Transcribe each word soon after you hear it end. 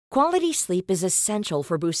Quality sleep is essential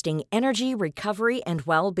for boosting energy, recovery, and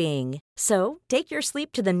well-being. So, take your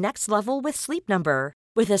sleep to the next level with Sleep Number.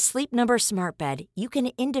 With a Sleep Number smart bed, you can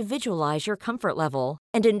individualize your comfort level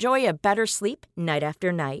and enjoy a better sleep night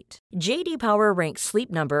after night. J.D. Power ranks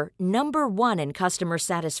Sleep Number number 1 in customer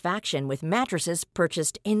satisfaction with mattresses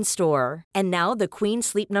purchased in-store. And now the Queen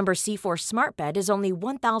Sleep Number C4 smart bed is only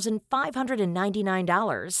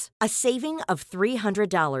 $1,599, a saving of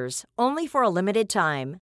 $300, only for a limited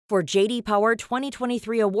time. For J.D. Power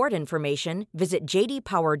 2023 award information, visit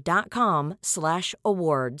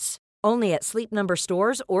jdpower.com/awards. Only at Sleep Number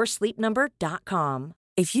stores or sleepnumber.com.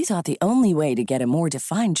 If you thought the only way to get a more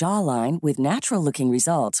defined jawline with natural-looking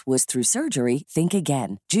results was through surgery, think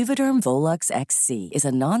again. Juvederm Volux XC is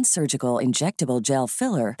a non-surgical injectable gel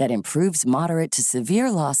filler that improves moderate to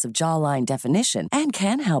severe loss of jawline definition and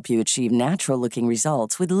can help you achieve natural-looking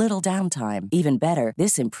results with little downtime. Even better,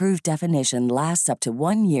 this improved definition lasts up to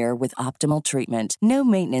 1 year with optimal treatment. No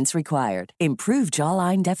maintenance required. Improve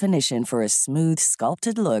jawline definition for a smooth,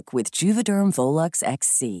 sculpted look with Juvederm Volux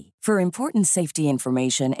XC. For important safety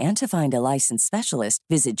information and to find a licensed specialist,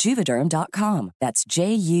 visit Juvederm.com. That's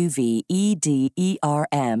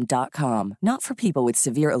JUVEDERM.com. Not for people with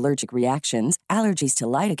severe allergic reactions, allergies to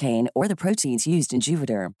lidocaine, or the proteins used in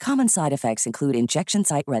Juvederm. Common side effects include injection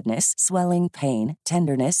site redness, swelling, pain,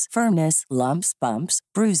 tenderness, firmness, lumps, bumps,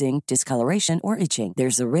 bruising, discoloration, or itching.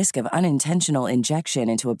 There's a risk of unintentional injection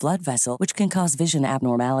into a blood vessel, which can cause vision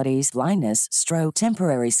abnormalities, blindness, stroke,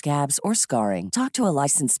 temporary scabs, or scarring. Talk to a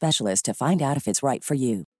licensed specialist to find out if it's right for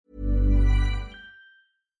you.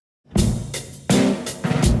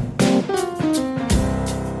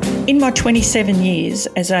 In my 27 years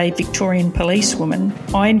as a Victorian policewoman,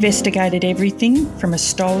 I investigated everything from a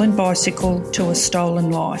stolen bicycle to a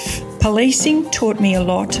stolen life. Policing taught me a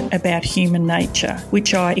lot about human nature,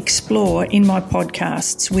 which I explore in my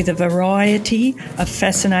podcasts with a variety of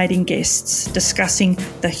fascinating guests discussing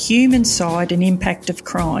the human side and impact of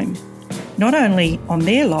crime, not only on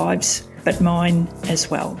their lives, but mine as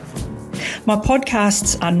well. My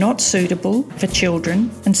podcasts are not suitable for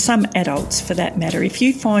children and some adults for that matter. If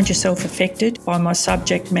you find yourself affected by my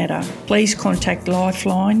subject matter, please contact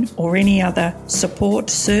Lifeline or any other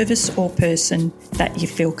support service or person that you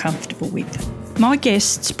feel comfortable with. My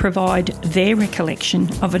guests provide their recollection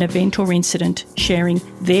of an event or incident, sharing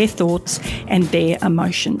their thoughts and their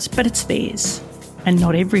emotions, but it's theirs. And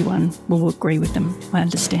not everyone will agree with them. I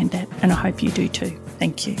understand that, and I hope you do too.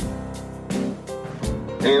 Thank you.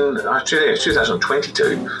 In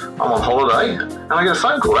 2022, I'm on holiday, and I get a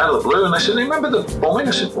phone call out of the blue, and they said, "Remember the bombing?"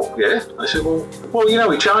 I said, "Well, yeah." They said, well,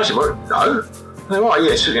 we charged him." I went, "No." They went, "Oh,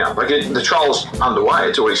 yes, the trial's underway.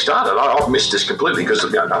 It's already started." I've missed this completely because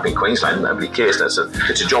up in Queensland, nobody cares.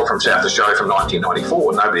 It's a job from South Australia from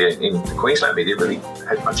 1994. Nobody in the Queensland media really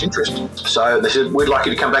had much interest. So they said, "We'd like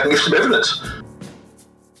you to come back and give some evidence."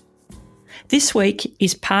 This week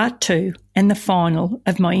is part 2 and the final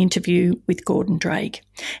of my interview with Gordon Drage.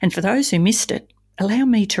 And for those who missed it, allow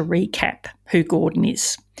me to recap who Gordon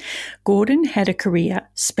is. Gordon had a career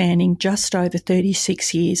spanning just over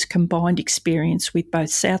 36 years combined experience with both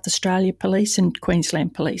South Australia Police and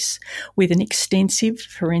Queensland Police, with an extensive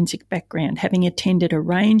forensic background, having attended a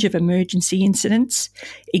range of emergency incidents,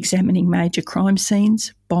 examining major crime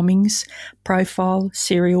scenes, bombings, profile,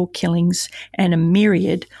 serial killings, and a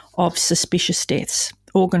myriad of suspicious deaths,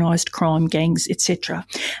 organised crime gangs, etc.,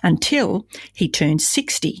 until he turned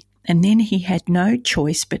 60. And then he had no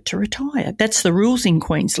choice but to retire. That's the rules in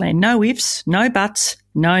Queensland. No ifs, no buts,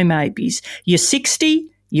 no maybes. You're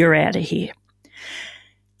 60, you're out of here.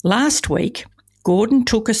 Last week, Gordon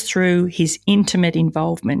took us through his intimate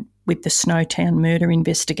involvement with the Snowtown murder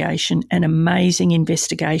investigation, an amazing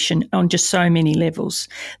investigation on just so many levels.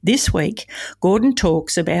 This week, Gordon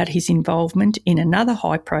talks about his involvement in another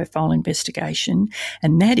high-profile investigation,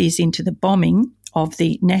 and that is into the bombing of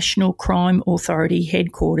the National Crime Authority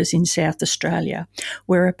headquarters in South Australia,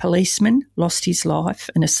 where a policeman lost his life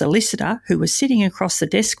and a solicitor who was sitting across the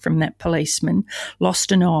desk from that policeman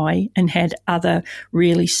lost an eye and had other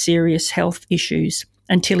really serious health issues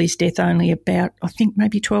until his death only about, I think,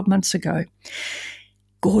 maybe 12 months ago.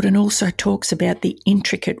 Gordon also talks about the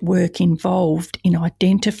intricate work involved in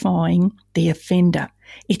identifying the offender.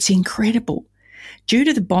 It's incredible. Due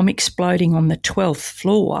to the bomb exploding on the 12th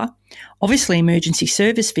floor, obviously emergency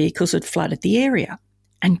service vehicles had flooded the area.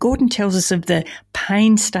 And Gordon tells us of the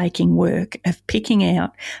painstaking work of picking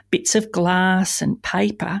out bits of glass and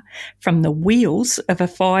paper from the wheels of a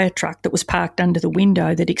fire truck that was parked under the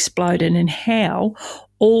window that exploded, and how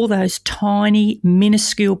all those tiny,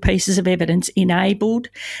 minuscule pieces of evidence enabled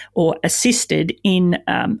or assisted in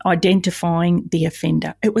identifying the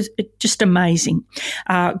offender. It was just amazing.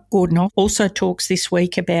 Gordon also talks this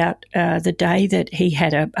week about the day that he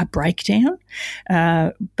had a breakdown,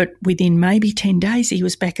 but within maybe 10 days he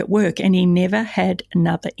was back at work and he never had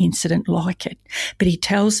another incident like it. But he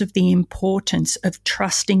tells of the importance of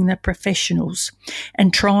trusting the professionals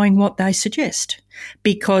and trying what they suggest,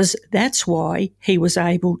 because that's why he was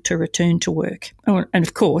able to return to work. And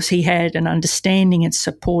of course, he had an understanding and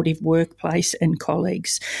supportive workplace and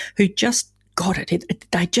colleagues who just got it.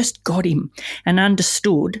 They just got him and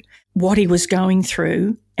understood what he was going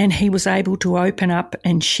through, and he was able to open up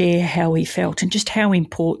and share how he felt and just how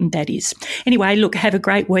important that is. Anyway, look, have a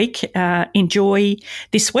great week. Enjoy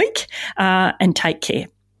this week and take care.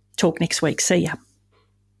 Talk next week. See ya.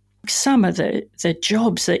 Some of the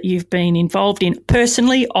jobs that you've been involved in,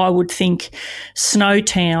 personally, I would think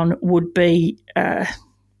Snowtown would be, that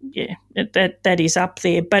is up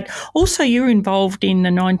there. But also you're involved in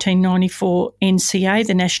the 1994 NCA,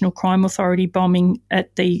 the National Crime Authority bombing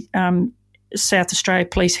at the South Australia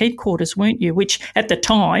Police Headquarters, weren't you? Which at the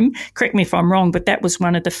time, correct me if I'm wrong, but that was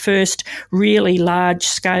one of the first really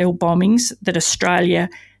large-scale bombings that Australia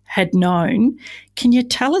had known. Can you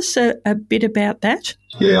tell us a bit about that?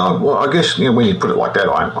 Yeah, well, I guess when you put it like that,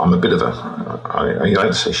 I'm a bit of you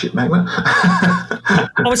don't say shit, mate. I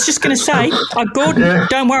was just going to say, Gordon, yeah.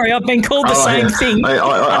 Don't worry, I've been called the same thing.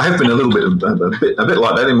 I have been a little bit a bit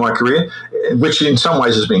like that in my career, which in some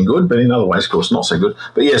ways has been good, but in other ways, of course, not so good.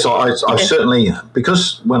 But yes, I certainly,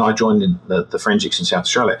 because when I joined the forensics in South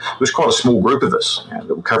Australia, it was quite a small group of us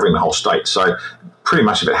that were covering the whole state. So pretty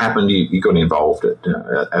much if it happened, you got involved at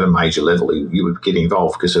a major level. You would get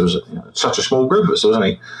involved because there was such a small group of us. There was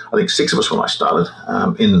only, I think, 6 of us when I started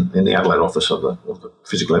in the Adelaide office of the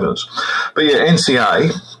physical evidence. But yeah,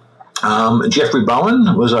 NCA, Jeffrey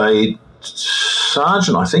Bowen was a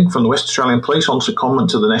sergeant, I think, from the West Australian Police on secondment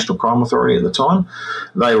to the National Crime Authority at the time.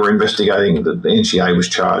 They were investigating, the NCA was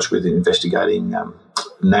charged with investigating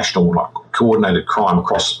national coordinated crime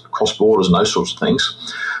across borders and those sorts of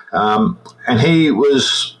things. And he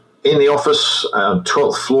was in the office,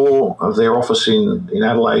 12th floor of their office in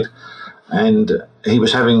Adelaide, and he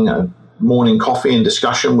was having a morning coffee and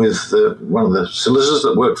discussion with one of the solicitors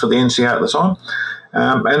that worked for the NCA at the time.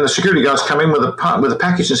 And the security guards come in with a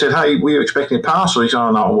package and said, "Hey, were you expecting a parcel?" He said,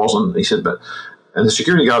 "Oh, no, I wasn't." He said, and the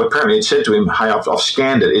security guard apparently had said to him, "Hey, I've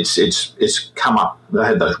scanned it. It's come up." They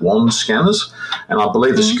had those wand scanners, and I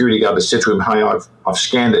believe the security guard had said to him, "Hey, I've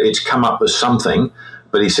scanned it. It's come up as something."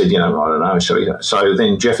 But he said, I don't know. So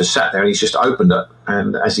then Jeff has sat there and he's just opened it.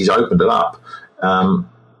 And as he's opened it up,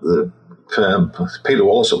 Peter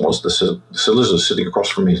Wallace, it was, the solicitor, sitting across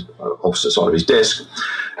from his opposite side of his desk.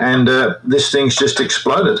 And this thing's just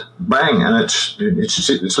exploded. Bang. And it's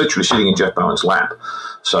literally sitting in Jeff Bowen's lap.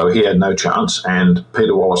 So he had no chance. And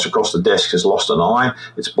Peter Wallace across the desk has lost an eye.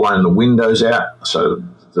 It's blown the windows out. So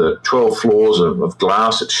the 12 floors of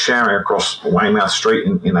glass, it's showering across Weymouth Street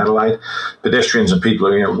in Adelaide. Pedestrians and people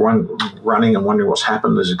are running and wondering what's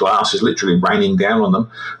happened. There's glass is literally raining down on them,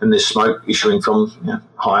 and there's smoke issuing from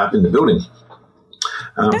high up in the building.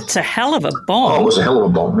 That's a hell of a bomb. Oh, it was a hell of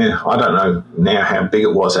a bomb, yeah. I don't know now how big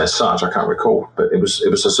it was as such. I can't recall, but it was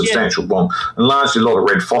a substantial bomb. And largely a lot of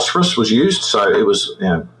red phosphorus was used, so it was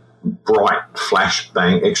bright, flash,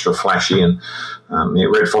 bang, extra flashy, and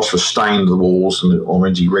red phosphorus stained the walls and the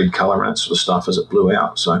orangey red colour and that sort of stuff as it blew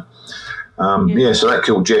out. So, so that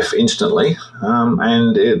killed Jeff instantly.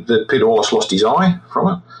 And Peter Wallace lost his eye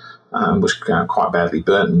from it, was quite badly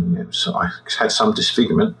burnt, and so I had some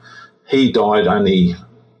disfigurement. He died only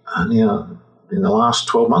in the last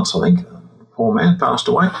 12 months, I think. Poor man, passed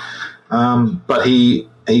away. But he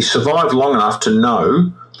survived long enough to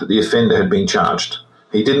know that the offender had been charged.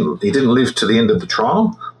 He didn't live to the end of the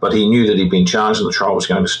trial, but he knew that he'd been charged and the trial was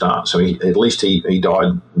going to start. So he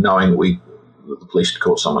died knowing that the police had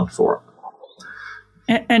caught someone for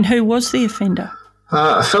it. And who was the offender?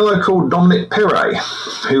 A fellow called Dominic Perret,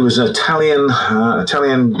 who was an Italian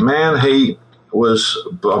man. He was,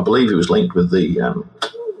 I believe, he was linked with the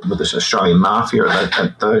Australian mafia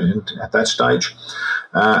at that stage.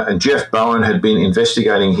 And Jeff Bowen had been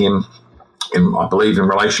investigating him, I believe, in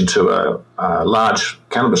relation to a large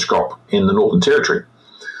cannabis crop in the Northern Territory.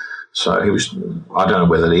 So he was, I don't know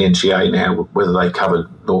whether the NCA now, whether they covered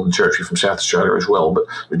Northern Territory from South Australia as well, but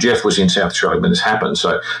Jeff was in South Australia when this happened.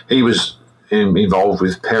 So he was involved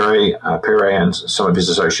with Perret and some of his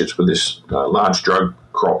associates with this large drug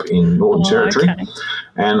crop in Northern Territory. Okay.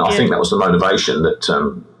 And I think that was the motivation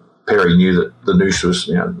that Perry knew that the noose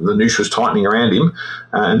was tightening around him,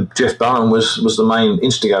 and Jeff Bowen was the main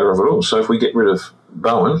instigator of it all. So if we get rid of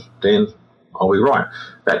Bowen, then I'll be right.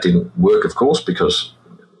 That didn't work, of course, because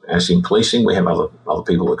as in policing, we have other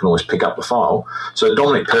people that can always pick up the file. So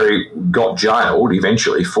Dominic Perry got jailed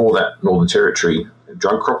eventually for that Northern Territory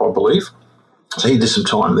drug crop, I believe. So he did some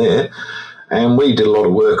time there, and we did a lot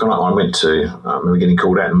of work on it. I went to, we were getting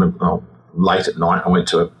called out late at night. I went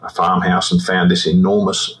to a farmhouse and found this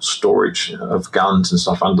enormous storage of guns and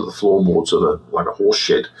stuff under the floorboards of like a horse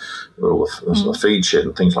shed, or all the feed shed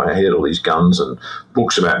and things like that. He had all these guns and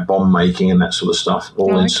books about bomb making and that sort of stuff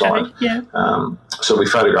all inside. Yeah. So we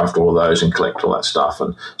photographed all of those and collected all that stuff.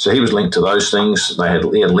 And so he was linked to those things. He had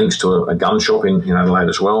links to a gun shop in Adelaide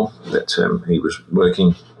as well that he was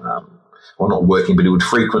working. Well, not working, but he would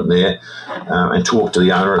frequent there and talk to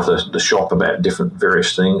the owner of the shop about different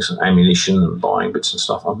various things, ammunition and buying bits and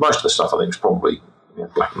stuff. Most of the stuff I think was probably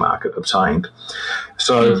black market obtained.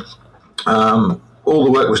 So all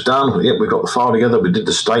the work was done. Yep, we got the file together. We did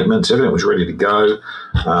the statements. Everything was ready to go.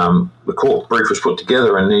 The court brief was put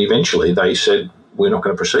together, and then eventually they said, we're not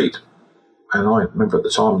going to proceed. And I remember at the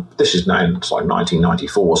time, this is now, it's like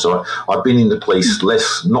 1994, so I've been in the police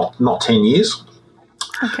not 10 years.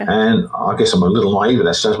 Okay. And I guess I'm a little naive at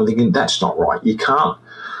that stage. I'm thinking, that's not right. You cannot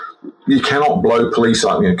blow police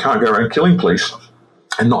up. You can't go around killing police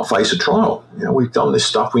and not face a trial. We've done this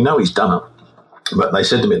stuff. We know he's done it. But they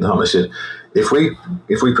said to me at the time, they said, if we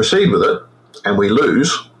proceed with it and we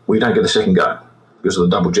lose, we don't get a second go because of the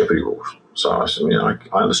double jeopardy rules. So I said,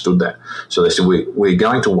 I understood that. So they said, we're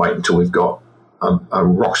going to wait until we've got a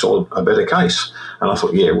rock solid, a better case. And I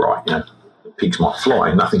thought, yeah, right, pigs might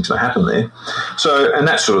fly, nothing's going to happen there. So, and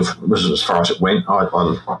that sort of was as far as it went. I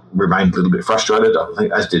remained a little bit frustrated, I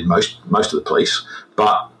think, as did most of the police.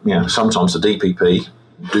 But, sometimes the DPP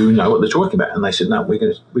do know what they're talking about. And they said, no, we're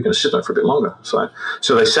going to sit on it for a bit longer. So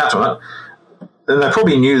they sat on it. And they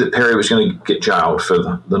probably knew that Perry was going to get jailed for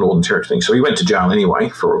the Northern Territory thing. So he went to jail anyway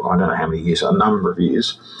for, I don't know how many years, a number of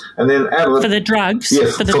years. And then for the drugs?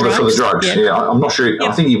 Yeah, for the drugs. Yeah. I'm not sure. Yep.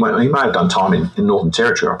 I think he may have done time in Northern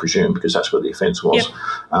Territory, I presume, because that's where the offence was. Yep.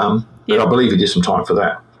 But I believe he did some time for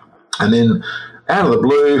that. And then out of the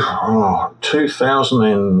blue,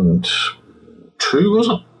 2002, was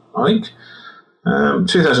it? I think.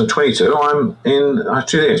 2022, I'm in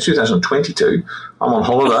 2022. I'm on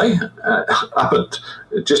holiday up at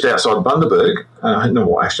just outside Bundaberg.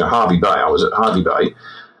 Harvey Bay. I was at Harvey Bay,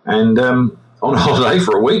 and on holiday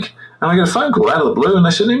for a week. And I get a phone call out of the blue, and they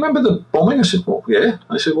said, "Remember the bombing?" I said, "Well, yeah."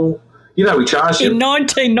 They said, "Well, we charged you in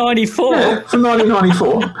 1994." Yeah, from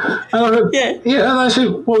 1994. And I go, yeah. And they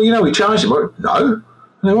said, "Well, we charged you." Well, no.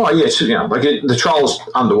 And well, yes, the trial's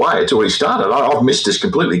underway. It's already started. I've missed this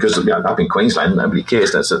completely because up in Queensland, nobody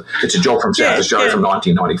cares. It's a job from South Australia from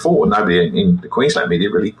 1994, and nobody in the Queensland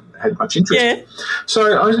media really had much interest. Yeah.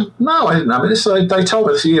 So I said, no, I didn't know this. So they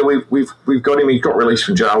told us, we've got him. He got released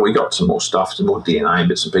from jail. We got some more stuff, some more DNA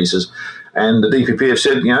bits and pieces, and the DPP have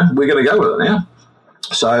said, we're going to go with it now.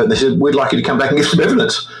 So they said, we'd like you to come back and give some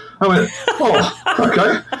evidence. I went, oh,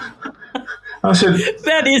 okay. I said,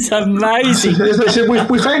 that is amazing. They said,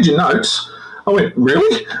 we found your notes. I went,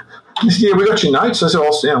 really? They said, yeah, we got your notes. I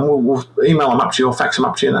said, we'll email them up to you or fax them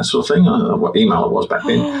up to you and that sort of thing. I don't know what email it was back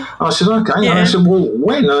then. And I said, okay. Yeah. And I said, well,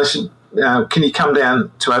 when? And I said, can you come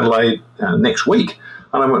down to Adelaide next week?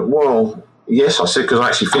 And I went, well, yes. I said, because I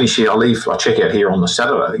actually finish here. I check out here on the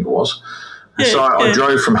Saturday, I think it was. And so I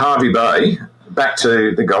drove from Harvey Bay back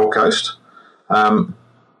to the Gold Coast, found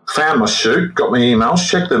my chute, got my emails,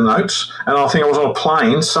 checked the notes, and I think I was on a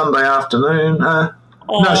plane Sunday afternoon.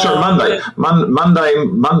 Monday.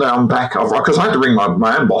 Monday I'm back. Because I had to ring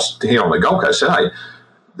my own boss here on the Gold Coast and say, hey,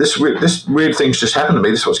 this weird thing's just happened to me.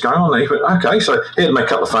 This is what's going on. And he went, okay. So he had to make a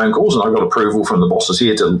couple of phone calls, and I got approval from the bosses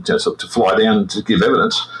here to fly down to give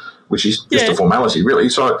evidence, which is just a formality, really.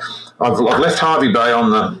 So I've left Harvey Bay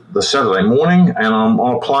on the Saturday morning, and I'm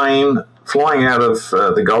on a plane flying out of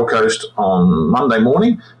the Gold Coast on Monday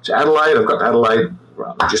morning to Adelaide. I've got to Adelaide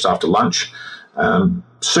just after lunch,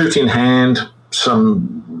 suit in hand,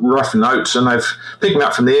 some rough notes, and they've picked me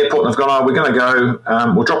up from the airport and they've gone, we're going to go,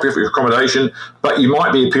 we'll drop you off your accommodation, but you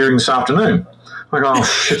might be appearing this afternoon. I go, oh,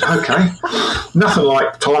 shit, okay. Nothing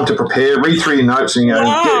like time to prepare, read through your notes and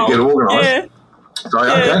get organised. Yeah. So,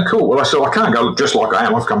 okay, cool. Well, I said, I can't go just like I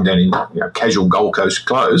am. I've come down in casual Gold Coast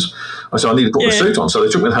clothes. I said, I need to put my suit on. So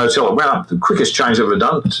they took me to the hotel. I went up, the quickest change I've ever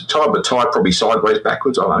done, tied probably sideways,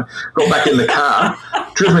 backwards, I don't know. Got back in the car,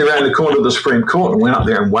 driven me around the corner of the Supreme Court and went up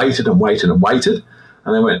there and waited and waited and waited.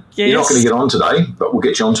 And they went, you're not going to get on today, but we'll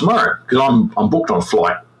get you on tomorrow. Because I'm booked on a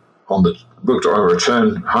flight, booked on a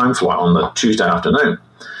return home flight on the Tuesday afternoon.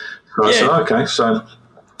 So I said, okay. So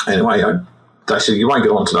anyway, they said, you won't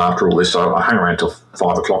get on today after all this. So I hung around till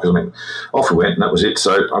 5 o'clock. Off we went, and that was it.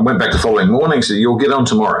 So I went back the following morning, said, you'll get on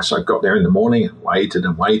tomorrow. So I got there in the morning and waited.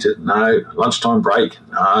 No. Lunchtime break.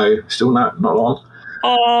 No. Still no, not on.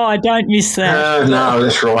 Oh, I don't miss that. No,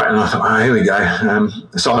 that's right. And I thought, here we go.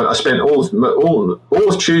 So I spent all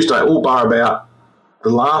of Tuesday, all bar about the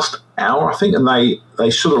last hour, I think, and they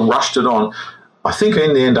sort of rushed it on. I think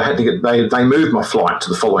in the end I had to they moved my flight to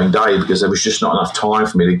the following day because there was just not enough time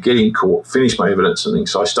for me to get in court, finish my evidence and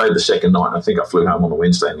things. So I stayed the second night, and I think I flew home on the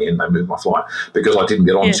Wednesday. In the end, they moved my flight because I didn't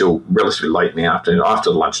get on until relatively late in the afternoon after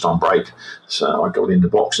the lunchtime break. So I got in the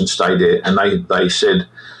box and stayed there, and they said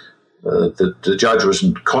the judge was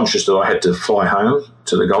conscious that I had to fly home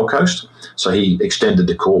to the Gold Coast, so he extended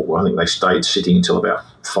the court. Well, I think they stayed sitting until about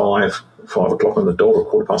 5 o'clock on the dot,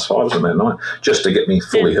 or 5:15 on that night, just to get me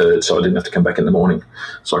fully heard, so I didn't have to come back in the morning,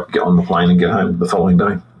 so I could get on the plane and get home the following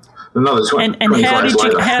day. Another 20 days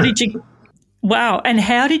later. How did you? Wow! And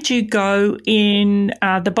how did you go in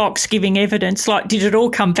the box giving evidence? Like, did it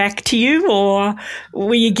all come back to you, or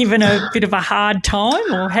were you given a bit of a hard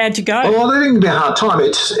time, or how'd you go? Well, it didn't be a hard time.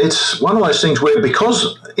 It's one of those things where,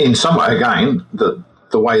 because in some way, again, the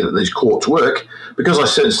way that these courts work, because I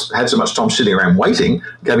had so much time sitting around waiting,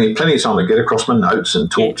 gave me plenty of time to get across my notes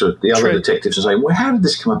and talk to the other detectives and say, well, how did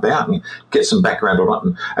this come about? And get some background on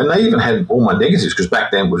it. And they even had all my negatives, because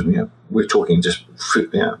back then we're talking just,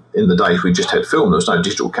 in the days we just had film. There was no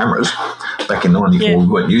digital cameras. Back in 94, we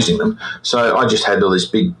weren't using them. So I just had all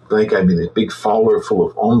this they gave me this big folder full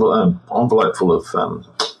of envelope full of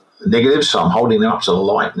negatives, so I'm holding them up to the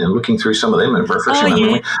light and looking through some of them and refreshing my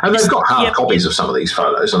memory. And they've got hard copies of some of these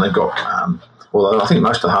photos, and they've got, although I think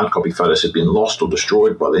most of the hard copy photos have been lost or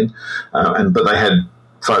destroyed by then, but they had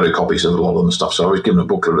photocopies of a lot of them and stuff. So I was given a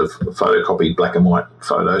booklet of photocopied black and white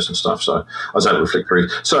photos and stuff. So I was able to flick through.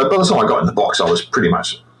 So by the time I got in the box, I was pretty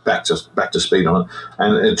much back to speed on it.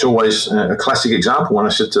 And it's always a classic example when I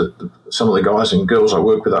said to some of the guys and girls I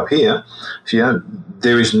work with up here,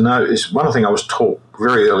 there is it's one thing I was taught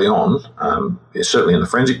very early on, certainly in the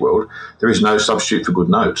forensic world, there is no substitute for good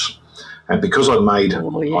notes. And because I'd made,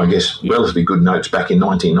 I guess, relatively good notes back in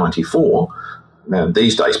 1994,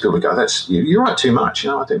 these days people go, you write too much.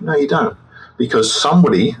 I think, no, you don't. Because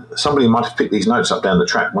somebody might have picked these notes up down the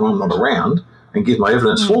track when I'm not around and give my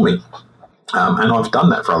evidence for me. And I've done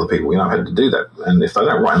that for other people. I've had to do that. And if they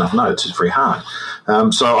don't write enough notes, it's very hard.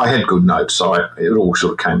 So I had good notes. So it all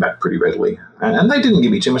sort of came back pretty readily. And they didn't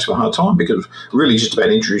give me too much of a hard time, because it was really just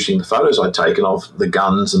about introducing the photos I'd taken of the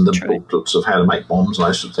guns and the booklets of how to make bombs and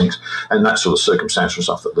those sort of things, and that sort of circumstantial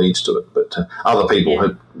stuff that leads to it. But other people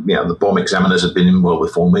had, the bomb examiners had been in well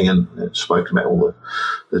before me and spoken about all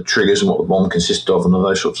the triggers and what the bomb consisted of and all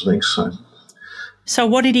those sorts of things. So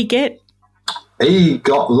what did he get? He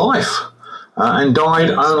got life. And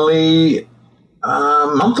died only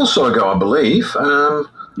a month or so ago, I believe.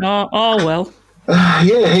 Well.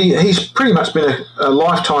 He's pretty much been a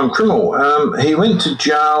lifetime criminal. He went to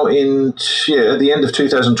jail in the end of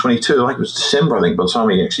 2022. I think it was December, by the time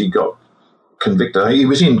he actually got convicted. He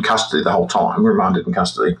was in custody the whole time, remanded in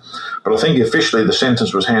custody. But I think officially the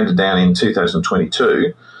sentence was handed down in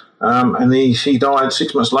 2022, and he died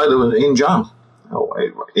 6 months later in jail.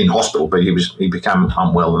 In hospital, but he became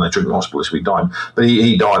unwell and they took him to hospital, so he died. But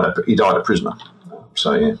he died a prisoner.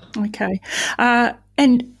 So, yeah. Okay.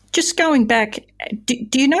 And just going back,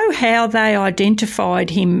 do you know how they identified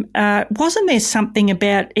him? Wasn't there something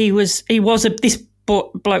about this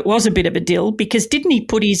bloke was a bit of a dill, because didn't he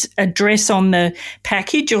put his address on the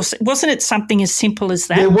package, or wasn't it something as simple as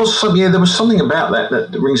that? There was something about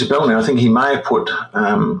that rings a bell now. I think he may have put,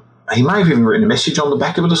 he may have even written a message on the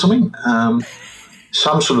back of it or something.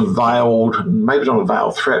 Some sort of veiled, maybe not a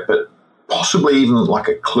veiled threat, but possibly even like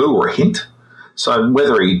a clue or a hint. So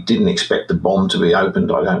whether he didn't expect the bomb to be opened,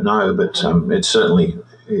 I don't know, but it certainly,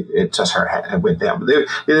 that's how it went down. But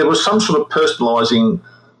there was some sort of personalising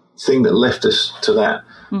thing that left us to that,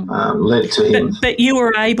 led to him. But you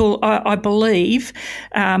were able, I believe,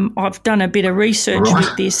 I've done a bit of research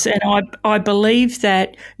with this, and I believe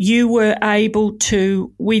that you were able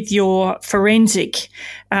to, with your forensic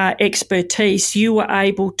expertise, you were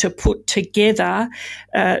able to put together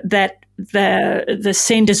that the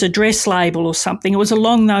sender's address label or something. It was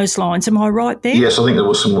along those lines. Am I right there? Yes, I think there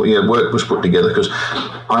was some work was put together, because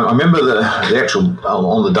I remember the actual,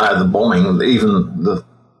 on the day of the bombing, even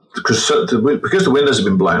because the windows have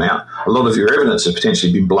been blown out, a lot of your evidence has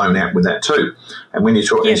potentially been blown out with that too. And when you're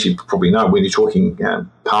talking, as you probably know, when you're talking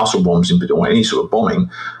parcel bombs or any sort of bombing,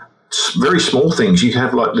 very small things, you can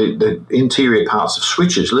have like the interior parts of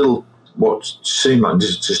switches, little what seemed like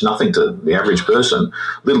just nothing to the average person,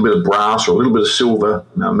 a little bit of brass or a little bit of silver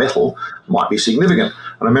metal might be significant.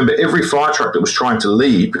 And I remember every fire truck that was trying to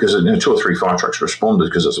leave, because 2 or 3 fire trucks responded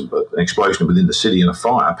because there's an explosion within the city and a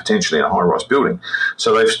fire, potentially in a high-rise building.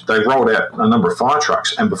 So they've rolled out a number of fire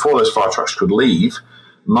trucks, and before those fire trucks could leave,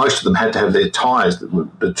 most of them had to have their tyres.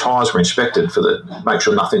 The tyres were inspected make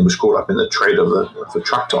sure nothing was caught up in the tread of the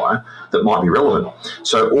truck tyre that might be relevant.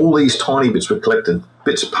 So all these tiny bits were collected,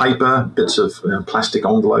 bits of paper, bits of plastic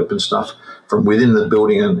envelope and stuff from within the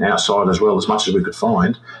building and outside as well, as much as we could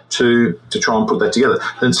find, to try and put that together.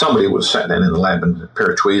 Then somebody would have sat down in the lab and a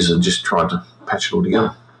pair of tweezers and just tried to patch it all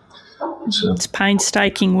together. So, it's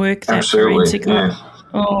painstaking work, that forensic work. Yeah.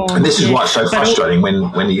 Oh, and this is why it's so frustrating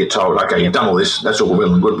when you get told, okay, you've done all this, that's all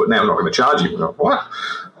well and good, but now I'm not going to charge you. Like, what?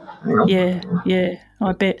 Hang on. Yeah,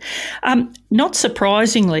 I bet. Not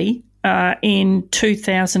surprisingly, in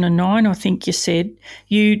 2009, I think you said,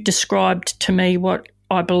 you described to me what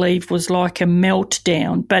I believe was like a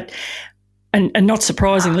meltdown, but and not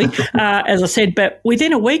surprisingly, as I said, but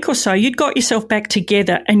within a week or so, you'd got yourself back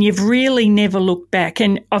together and you've really never looked back.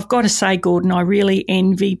 And I've got to say, Gordon, I really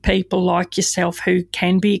envy people like yourself who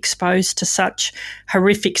can be exposed to such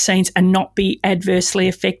horrific scenes and not be adversely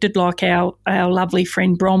affected, like our lovely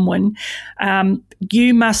friend Bronwyn.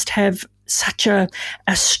 You must have such a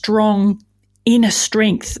strong inner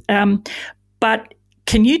strength. But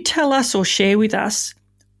can you tell us or share with us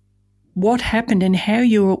what happened and how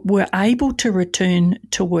you were able to return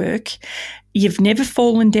to work? You've never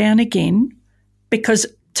fallen down again, because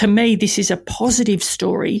to me this is a positive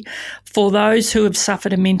story for those who have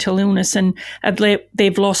suffered a mental illness and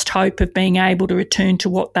they've lost hope of being able to return to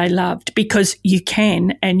what they loved, because you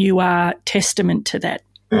can, and you are testament to that.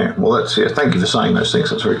 Yeah, well, thank you for saying those things.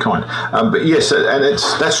 That's very kind. But yes, and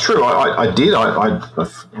that's true. I did. I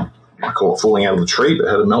call it falling out of the tree, but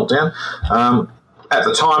had a meltdown. At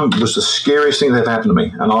the time, it was the scariest thing that happened to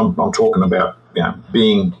me, and I'm talking about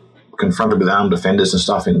being confronted with armed offenders and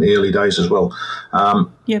stuff in the early days as well.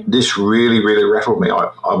 This really, really rattled me.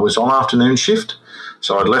 I was on afternoon shift,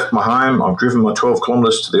 so I'd left my home. I've driven my 12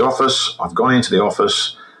 kilometres to the office. I've gone into the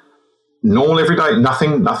office. Normal every day,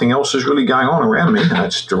 nothing else is really going on around me.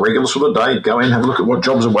 It's a regular sort of day. Go in, have a look at what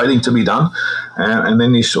jobs are waiting to be done, and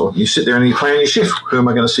then you sit there and you plan your shift. Who am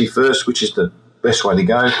I going to see first? Which is the best way to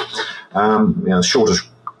go? The shortest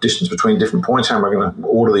distance between different points. How am I going to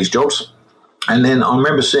order these jobs? And then I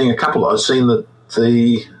remember seeing a couple I'd seen the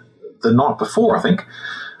night before, I think,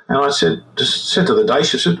 and I said to the day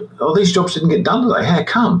shift, "Oh, these jobs didn't get done today. How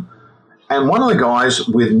come?" And one of the guys,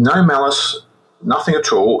 with no malice, nothing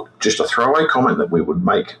at all, just a throwaway comment that we would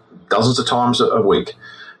make dozens of times a week,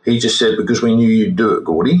 he just said, "Because we knew you'd do it,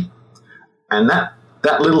 Gordy." And that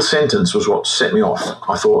little sentence was what set me off.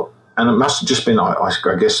 I thought, and it must have just been, I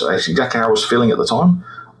guess that's exactly how I was feeling at the time.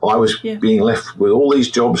 I was being left with all these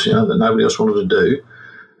jobs, that nobody else wanted to do,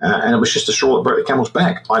 and it was just a straw that broke the camel's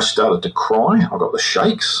back. I started to cry. I got the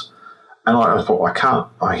shakes, and I thought,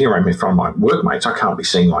 here I'm in front of my workmates. I can't be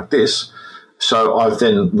seen like this. So I've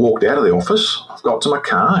then walked out of the office. I've got to my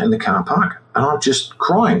car in the car park, and I'm just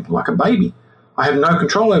crying like a baby. I have no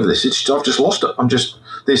control over this. I've just lost it.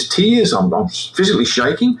 There's tears. I'm physically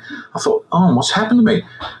shaking. I thought, what's happened to me?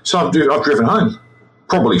 So I've driven home.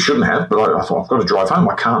 Probably shouldn't have, but I thought, I've got to drive home.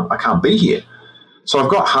 I can't be here. So I've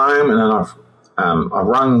got home, and then I've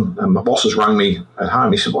rung. And my boss has rung me at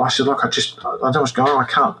home. He said, "Well," I said, "Look, I don't know what's going on.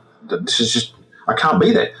 I can't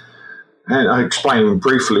be there." And I explained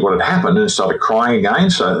briefly what had happened, and started crying again.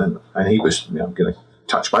 So, and he was going to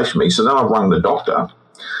touch base with me. So then I rung the doctor,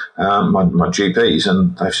 my GPs,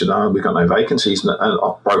 and they said, "We've got no vacancies." And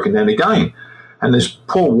I've broken down again. And this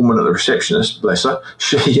poor woman at the receptionist, bless her,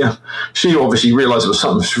 she obviously realised there was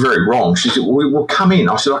something very wrong. She said, "We'll come in."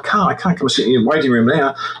 I said, I can't come and sit in the waiting room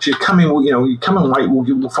now." She said, "Come in, you come and wait,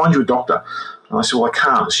 we'll find you a doctor." And I said, "Well, I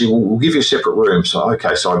can't." She said, "We'll give you a separate room." So,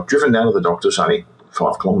 okay, so I've driven down to the doctor's, only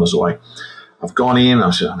 5 kilometres away. I've gone in, I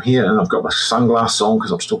said, "I'm here," and I've got my sunglasses on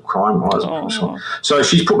because I'm still crying. So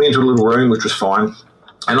she's put me into a little room, which was fine.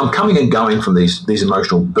 And I'm coming and going from these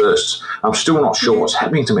emotional bursts. I'm still not sure what's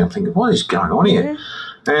happening to me. I'm thinking, what is going on here?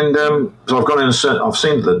 And so I've gone in I've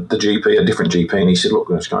seen the GP, a different GP, and he said, "Look,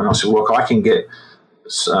 what's going on?" I said, "Look, I can get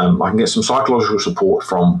some psychological support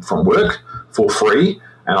from work for free,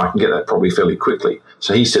 and I can get that probably fairly quickly."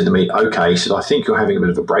 So he said to me, "Okay," he said, "I think you're having a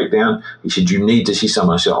bit of a breakdown." He said, "You need to see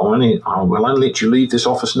someone." I said, "I will only let you leave this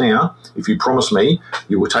office now if you promise me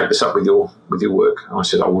you will take this up with your work." And I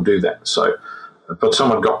said, "I will do that." So, but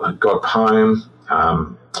someone got home.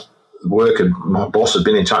 My boss had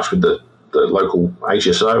been in touch with the local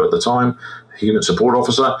HSO at the time, human support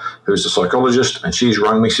officer, who's the psychologist, and she's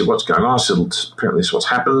rung me, said, what's going on? I said, apparently this is what's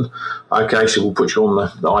happened. Okay, so we'll put you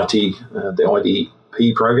on the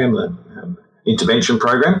IDP program, the intervention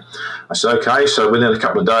program. I said, okay. So within a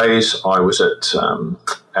couple of days, I was at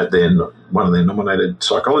one of their nominated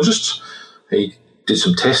psychologists. He did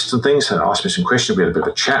some tests and things, and asked me some questions. We had a bit of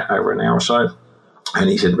a chat over an hour or so, and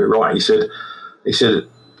he said, right, he said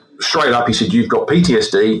straight up, he said, you've got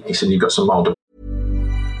PTSD. He said, you've got some mild.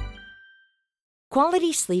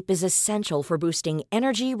 Quality sleep is essential for boosting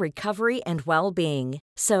energy, recovery, and well-being.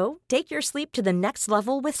 So, take your sleep to the next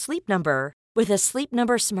level with Sleep Number. With a Sleep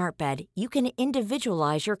Number smart bed, you can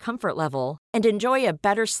individualize your comfort level and enjoy a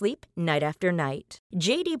better sleep night after night.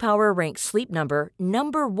 J.D. Power ranks Sleep Number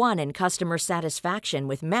number 1 in customer satisfaction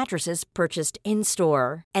with mattresses purchased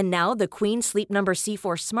in-store. And now the Queen Sleep Number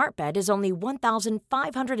C4 smart bed is only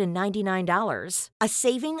 $1,599, a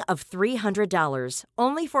saving of $300,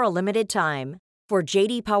 only for a limited time. For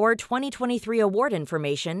J.D. Power 2023 award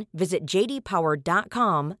information, visit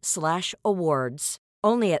jdpower.com/awards.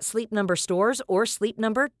 Only at Sleep Number stores or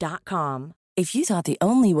sleepnumber.com. If you thought the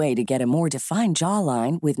only way to get a more defined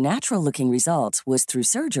jawline with natural-looking results was through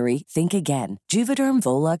surgery, think again. Juvederm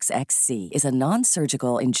Volux XC is a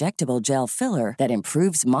non-surgical injectable gel filler that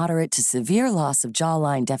improves moderate to severe loss of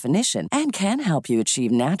jawline definition and can help you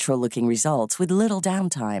achieve natural-looking results with little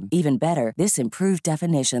downtime. Even better, this improved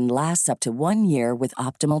definition lasts up to 1 year with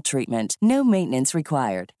optimal treatment. No maintenance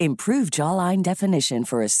required. Improve jawline definition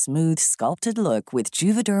for a smooth, sculpted look with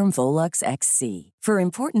Juvederm Volux XC. For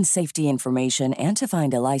important safety information and to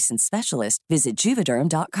find a licensed specialist, visit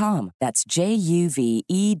Juvederm.com. That's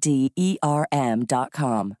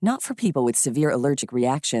JUVEDERM.com. Not for people with severe allergic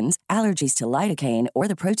reactions, allergies to lidocaine, or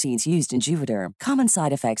the proteins used in Juvederm. Common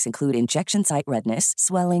side effects include injection site redness,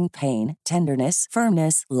 swelling, pain, tenderness,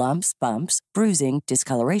 firmness, lumps, bumps, bruising,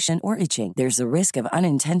 discoloration, or itching. There's a risk of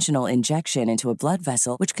unintentional injection into a blood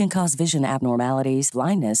vessel, which can cause vision abnormalities,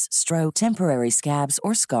 blindness, stroke, temporary scabs,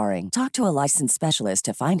 or scarring. Talk to a licensed specialist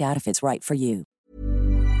to find out if it's right for you.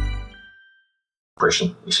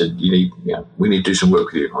 Depression. He said, we need to do some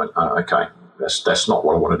work with you. Okay, that's not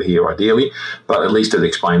what I wanted to hear ideally, but at least it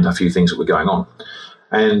explained a few things that were going on.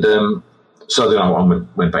 And so then I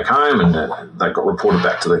went back home, and they got reported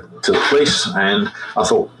back to the police, and I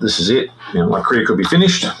thought, this is it. My career could be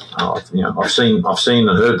finished. I've seen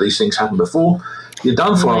and heard these things happen before. You're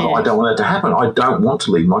done for. Yeah. I don't want that to happen. I don't want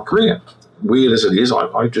to leave my career. Weird as it is,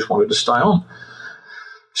 I just wanted to stay on.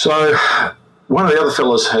 So one of the other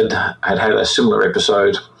fellas had a similar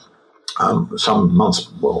episode some months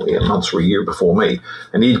or a year before me,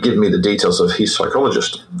 and he'd given me the details of his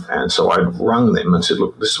psychologist. And so I rung them and said,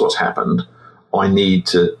 look, this is what's happened. I need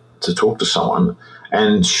to talk to someone.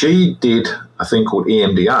 And she did a thing called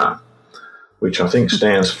EMDR, which I think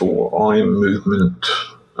stands for Eye Movement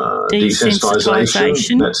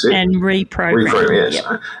Desensitization. That's it. And reprogramming. Yes.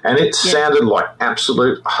 Yep. And it sounded like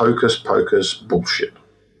absolute hocus pocus bullshit.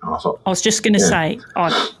 I was just going to say,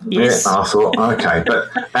 yes. Yeah, I thought, okay.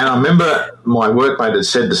 And I remember my workmate had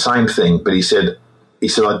said the same thing, but he said,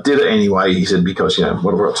 I did it anyway. He said, because, what have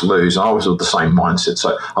I got to lose? And I was with the same mindset.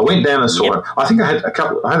 So I went down and saw her. I think I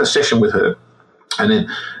had a session with her. And then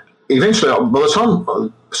eventually, by the time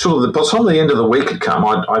the end of the week had come,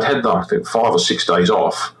 I'd had, I think, 5 or 6 days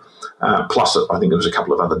off. Plus, I think there was a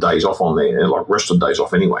couple of other days off on there, like rostered days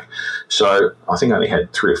off anyway. So I think I only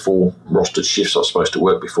had 3 or 4 rostered shifts I was supposed to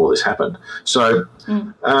work before this happened. So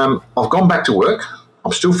I've gone back to work.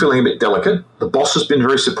 I'm still feeling a bit delicate. The boss has been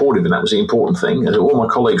very supportive, and that was the important thing. And all my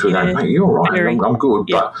colleagues were going, "Mate, you're all right. I'm good."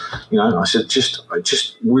 Yeah. But I said, just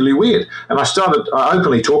really weird. And I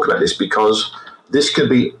openly talk about this because this can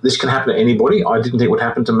happen to anybody. I didn't think it would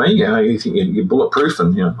happen to me. You think you're bulletproof,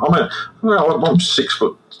 and I'm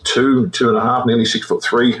 6'2", 2.5, nearly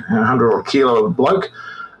 6'3", 100 odd kilo bloke.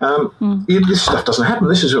 This stuff doesn't happen.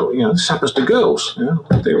 This is this happens to girls.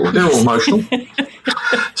 They're all emotional.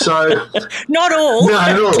 So not all. No,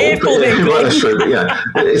 not all. Careful there. Well, that's true.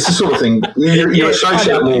 But it's the sort of thing you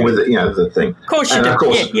associate more with the thing. Of course you do. Of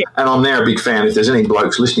course, and I'm now a big fan. If there's any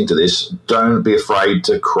blokes listening to this, don't be afraid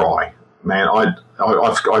to cry. Man, I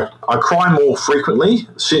cry more frequently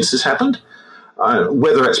since this happened.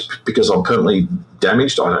 Whether it's because I'm permanently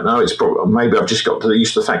damaged, I don't know. It's probably, maybe I've just got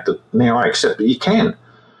used to the fact that now I accept that you can.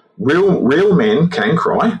 Real men can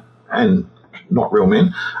cry, and not real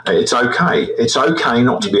men. It's okay. It's okay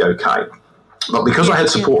not to be okay. But because I had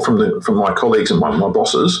support from my colleagues and my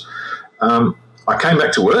bosses, I came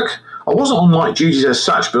back to work. I wasn't on night duties as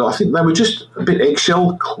such, but I think they were just a bit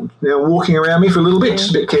eggshell, walking around me for a little bit, just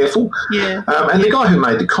a bit careful. Yeah. And the guy who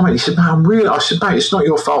made the comment, he said, "No, I said, mate, it's not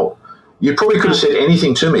your fault. You probably could have said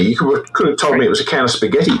anything to me. You could have told me it was a can of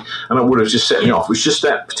spaghetti, and it would have just set me off. It was just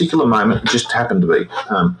that particular moment. It just happened to be.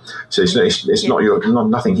 So it's not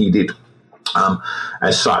nothing he did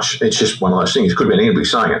as such. It's just one of those things. It could have been anybody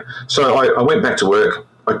saying it. So I went back to work.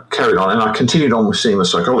 I carried on, and I continued on with seeing the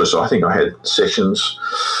psychologist. So I think I had sessions,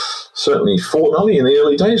 certainly fortnightly in the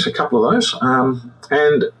early days, a couple of those.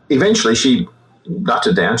 And eventually she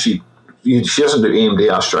nutted down. She doesn't do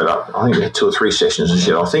EMDR straight up. I think we had 2 or 3 sessions, and she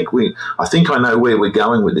said, I think I know where we're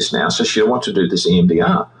going with this now. So she want to do this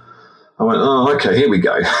EMDR. I went, oh, okay, here we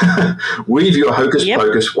go. Weave your hocus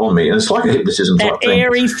pocus on me. And it's like a hypnotism type thing.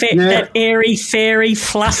 That airy, fairy,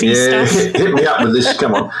 fluffy stuff. Hit me up with this,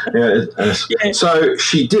 come on. So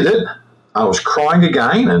she did it. I was crying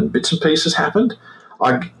again, and bits and pieces happened.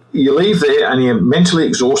 You leave there and you're mentally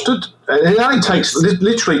exhausted. And it only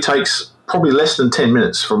literally takes probably less than 10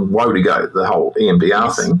 minutes from woe to go, the whole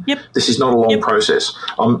EMDR thing. Yep. This is not a long process.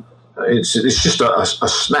 It's just a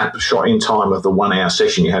snapshot in time of the 1 hour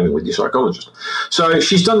session you're having with your psychologist. So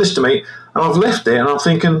she's done this to me, and I've left there, and I'm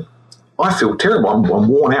thinking, I feel terrible. I'm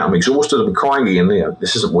worn out. I'm exhausted. I'm crying again.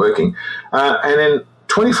 This isn't working. And then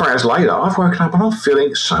 24 hours later, I've woken up and I'm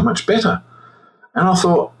feeling so much better. And I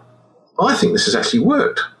thought, I think this has actually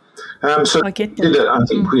worked. So I get that. I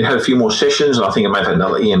think we had a few more sessions, and I think I may have had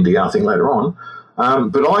another EMDR thing later on.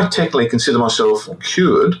 But I technically consider myself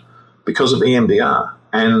cured because of EMDR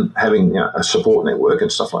and having a support network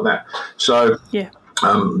and stuff like that. So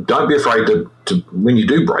don't be afraid to when you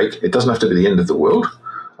do break, it doesn't have to be the end of the world.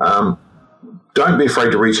 Don't be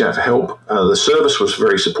afraid to reach out for help. The service was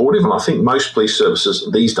very supportive, and I think most police services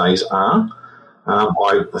these days are.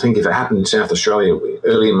 I think if it happened in South Australia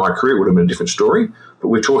early in my career, it would have been a different story. But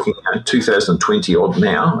we're talking 2020 odd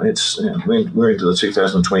now. We're into the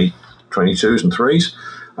 2020, 22s and 3s.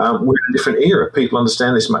 We're in a different era. People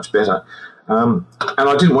understand this much better. And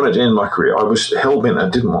I didn't want it to end my career. I was hell-bent. I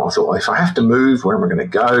thought, if I have to move, where am I going to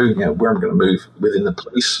go? Where am I going to move within the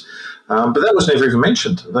police? But that was never even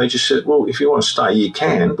mentioned. They just said, well, if you want to stay, you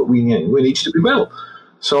can, but we need you to be well.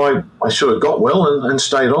 So I sort of got well and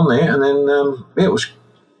stayed on there, and then it was.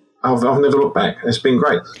 I've never looked back. It's been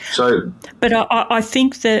great. So, but I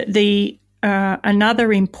think that the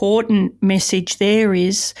another important message there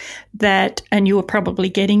is that, and you were probably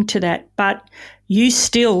getting to that, but you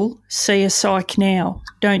still see a psych now,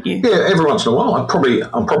 don't you? Yeah, every once in a while. I'm probably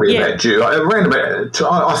about due. Around about,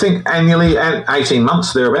 I think annually and 18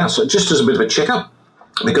 months thereabouts, so just as a bit of a checkup.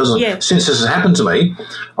 Because since this has happened to me,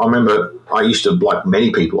 I remember I used to, like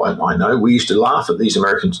many people I know, we used to laugh at these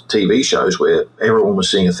American TV shows where everyone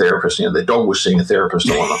was seeing a therapist, their dog was seeing a therapist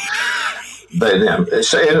and whatnot.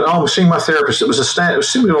 I was seeing my therapist. It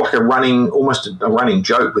was simply like almost a running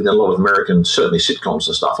joke within a lot of American, certainly sitcoms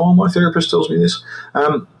and stuff. Oh, my therapist tells me this.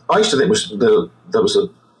 I used to think that was a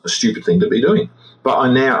stupid thing to be doing. But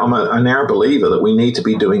I'm now a believer that we need to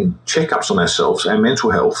be doing checkups on ourselves, our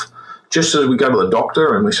mental health, just as we go to the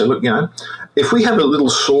doctor and we say, look, if we have a little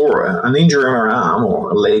sore, an injury on our arm or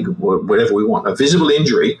a leg, or whatever we want, a visible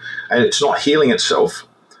injury, and it's not healing itself,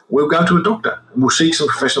 we'll go to a doctor and we'll seek some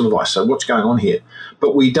professional advice. So what's going on here?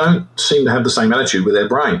 But we don't seem to have the same attitude with our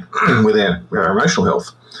brain, with our emotional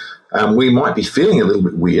health. We might be feeling a little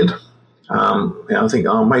bit weird. I think,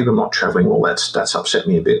 maybe I'm not travelling well. That's upset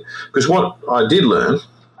me a bit. Because what I did learn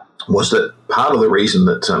was that part of the reason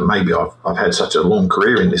that maybe I've had such a long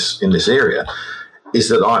career in this area is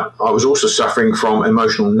that I was also suffering from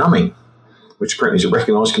emotional numbing, which apparently is a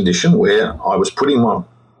recognised condition where I was putting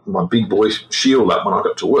my big boy shield up when I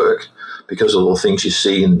got to work because of all the things you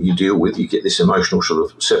see and you deal with. You get this emotional sort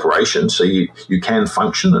of separation, so you can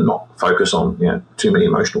function and not focus on too many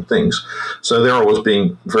emotional things. So there I was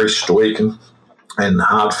being very stoic and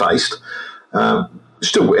hard-faced,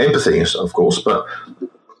 still with empathy, of course, but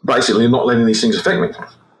basically not letting these things affect me.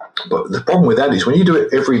 But the problem with that is when you do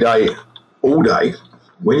it every day, all day,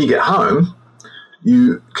 when you get home,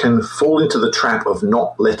 you can fall into the trap of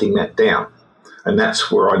not letting that down. And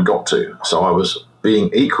that's where I got to. So I was being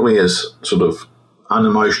equally as sort of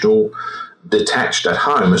unemotional, detached at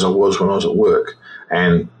home as I was when I was at work.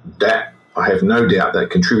 And that, I have no doubt, that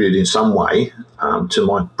contributed in some way to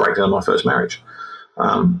my breakdown of my first marriage.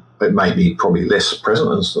 It made me probably less present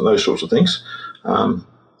and those sorts of things.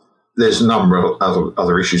 There's a number of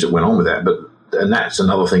other issues that went on with that, and that's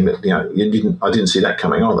another thing that I didn't see that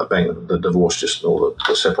coming on, that being the divorce, just all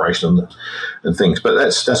the separation and things. But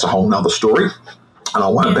that's a whole nother story, and I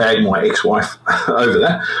won't bag my ex-wife over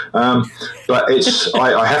that. But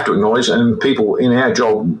I have to acknowledge, and people in our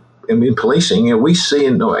job in policing, we see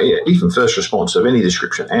even first response of any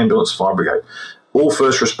description, ambulance, fire brigade, all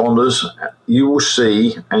first responders, you will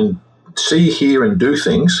see, hear, and do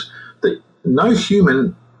things that no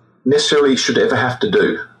human necessarily should ever have to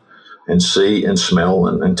do and see and smell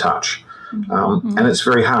and touch. And it's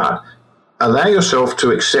very hard. Allow yourself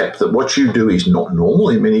to accept that what you do is not normal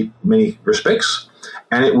in many respects,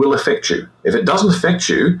 and it will affect you. If it doesn't affect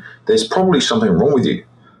you, there's probably something wrong with you.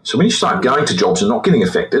 So when you start going to jobs and not getting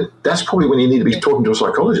affected, that's probably when you need to be talking to a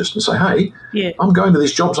psychologist and say, hey, I'm going to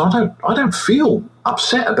these jobs. I don't feel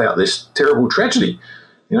upset about this terrible tragedy.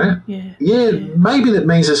 Maybe that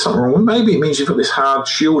means there's something wrong. Maybe it means you've got this hard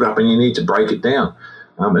shield up and you need to break it down,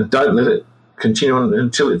 and don't let it continue on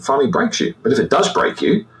until it finally breaks you. But if it does break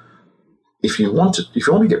you, if you want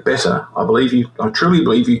to get better, I truly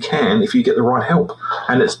believe you can if you get the right help.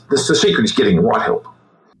 And the secret is getting the right help.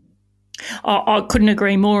 I couldn't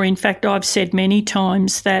agree more. In fact, I've said many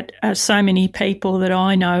times that so many people that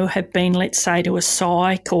I know have been, let's say, to a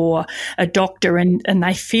psych or a doctor and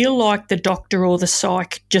they feel like the doctor or the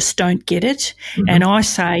psych just don't get it. Mm-hmm. And I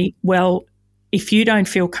say, well, if you don't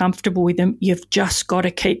feel comfortable with them, you've just got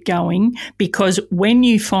to keep going, because when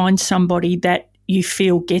you find somebody that you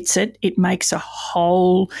feel gets it, it makes a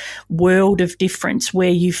whole world of difference, where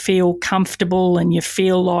you feel comfortable and you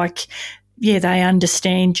feel like, they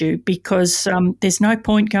understand you, because there's no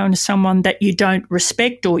point going to someone that you don't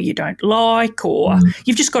respect or you don't like, or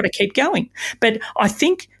you've just got to keep going. But I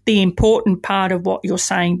think the important part of what you're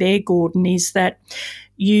saying there, Gordon, is that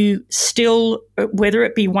you still, whether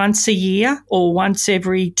it be once a year or once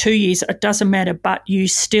every 2 years, it doesn't matter, but you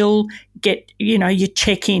still get, you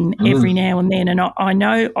check in every now and then. And I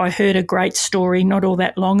know I heard a great story not all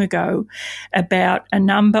that long ago about a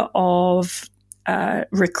number of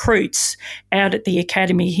recruits out at the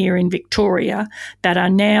academy here in Victoria that are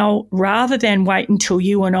now, rather than wait until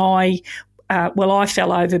you and I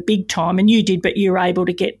fell over big time and you did, but you were able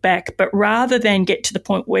to get back. But rather than get to the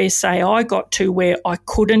point where, say, I got to where I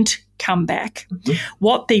couldn't come back,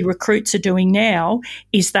 what the recruits are doing now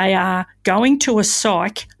is they are going to a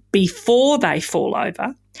psych before they fall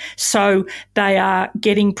over. So they are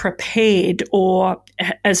getting prepared, or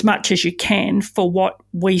as much as you can, for what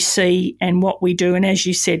we see and what we do. And as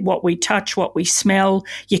you said, what we touch, what we smell,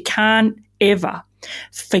 you can't ever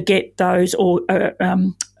forget those, or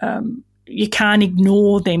you can't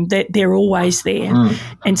ignore them. They're always there.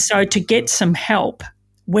 And so to get some help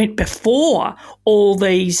went before all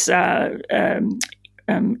these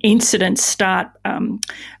incidents start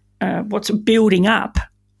building up.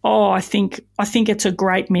 I think it's a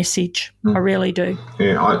great message. I really do.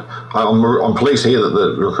 Yeah, I'm pleased to hear that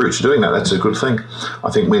the recruits are doing that. That's a good thing. I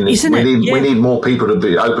think we need more people to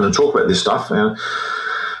be open and talk about this stuff. Men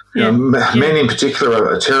in particular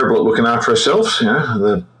are terrible at looking after ourselves.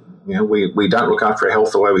 We don't look after our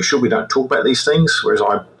health the way we should. We don't talk about these things, whereas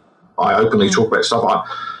I openly talk about stuff.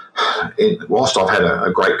 Whilst I've had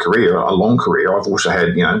a great career, a long career, I've also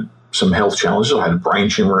had some health challenges. I had a brain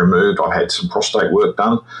tumour removed. I've had some prostate work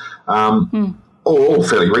done, all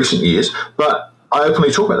fairly recent years. But I openly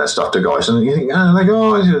talk about that stuff to guys, and you think, they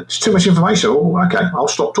go, it's too much information. Oh, okay, I'll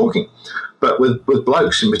stop talking. But with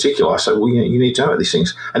blokes in particular, I say, well, you need to know about these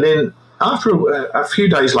things. And then after a few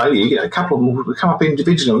days later, you get a couple of them who come up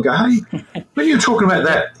individually and go, hey, when you're talking about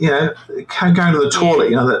that, going to the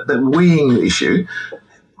toilet, that weeing issue,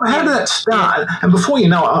 how did that start? And before you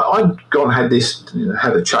know it, I'd gone and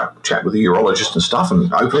had a chat with a urologist and stuff,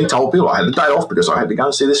 and openly told people I had a day off because I had to go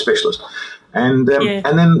and see this specialist. And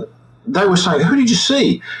then they were saying, who did you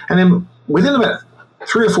see? And then within about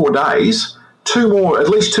 3 or 4 days, at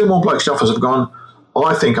least two more blokes in the office have gone,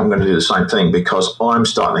 I think I'm going to do the same thing because I'm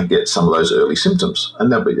starting to get some of those early symptoms.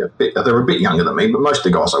 And they're a bit younger than me, but most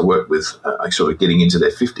of the guys I work with are sort of getting into their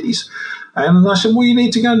 50s. And I said, well, you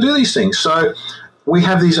need to go and do these things. So we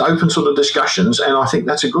have these open sort of discussions, and I think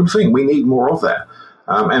that's a good thing. We need more of that.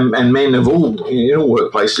 And men of all, in all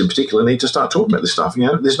workplaces in particular, need to start talking about this stuff.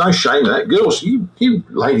 There's no shame in that. Girls, you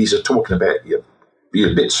ladies are talking about your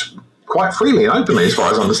bits quite freely and openly, as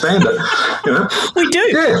far as I understand it. We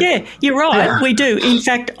do. Yeah, you're right. Yeah. We do. In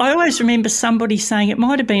fact, I always remember somebody saying, it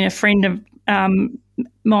might have been a friend of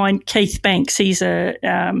mine, Keith Banks. He's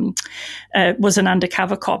was an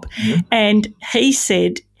undercover cop, and he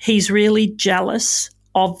said he's really jealous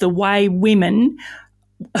of the way women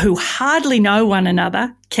who hardly know one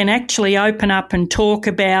another can actually open up and talk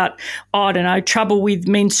about, trouble with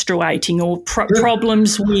menstruating or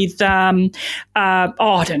problems with,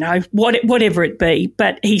 whatever it be.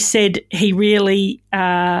 But he said he really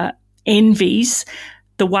envies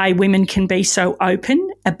the way women can be so open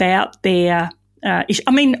about their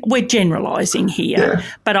we're generalising here,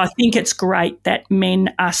 but I think it's great that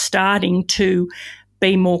men are starting to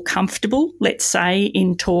be more comfortable, let's say,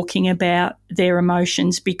 in talking about their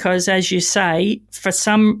emotions, because as you say, for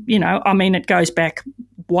some, it goes back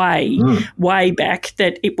way back,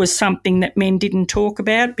 that it was something that men didn't talk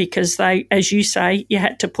about because they, as you say, you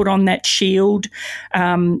had to put on that shield.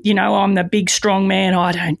 I'm the big strong man.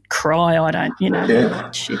 I don't cry. I don't,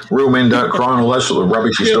 that shit. Real men don't cry and all those sort of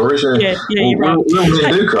rubbishy stories. Yeah, you're right. Real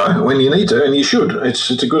men do cry when you need to, and you should. It's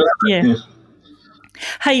a good habit. Yeah.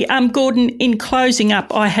 Hey, Gordon, in closing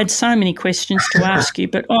up, I had so many questions to ask you,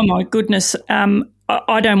 but oh my goodness,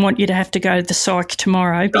 I don't want you to have to go to the psych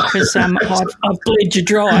tomorrow because I've bled you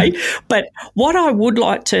dry. But what I would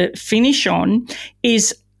like to finish on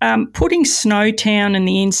is putting Snowtown and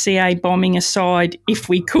the NCA bombing aside, if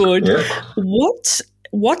we could,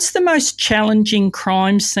 what's the most challenging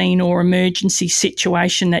crime scene or emergency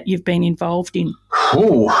situation that you've been involved in?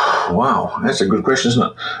 Oh, wow. That's a good question, isn't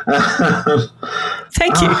it?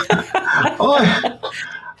 Thank you.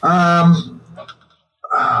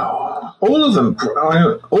 All of them,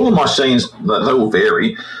 all of my scenes, they all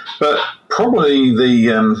vary, but probably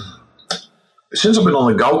since I've been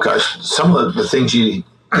on the Gold Coast, some of the things you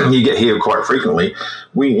get here quite frequently,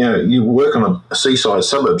 you work on a seaside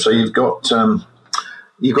suburb, so you've got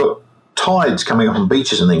tides coming up on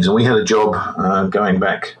beaches and things, and we had a job going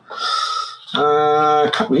back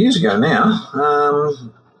a couple of years ago now,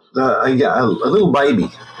 a little baby,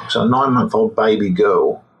 so a 9-month-old baby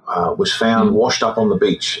girl, was found washed up on the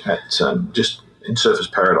beach at just in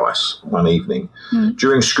Surfers Paradise one evening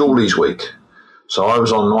during schoolies week. So I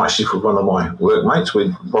was on night shift with one of my workmates.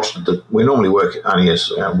 We normally work only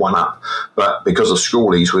as one up, but because of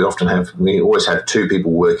schoolies, we always have two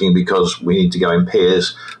people working because we need to go in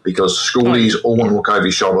pairs because schoolies all want to look over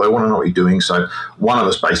your shoulder. They want to know what you're doing. So one of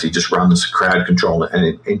us basically just runs crowd control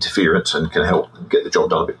and interference and can help get the job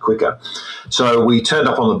done a bit quicker. So we turned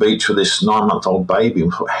up on the beach for this 9-month-old baby.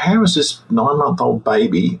 And we thought, how is this 9-month-old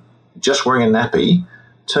baby just wearing a nappy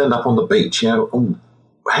turned up on the beach?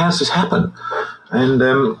 How's this happen? And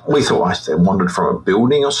we thought they wandered from a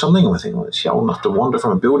building or something. And we think, well, is she old enough to wander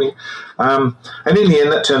from a building? And in the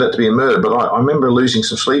end, that turned out to be a murder. But I remember losing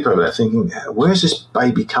some sleep over that, thinking, where's this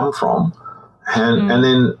baby come from? And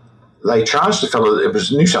then they charged the fellow. It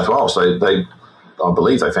was New South Wales. I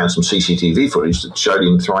believe they found some CCTV footage that showed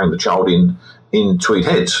him throwing the child in Tweed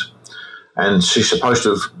Heads. And she's supposed to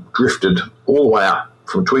have drifted all the way up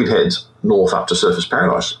from Tweed Heads north up to Surfers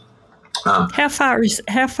Paradise. How far is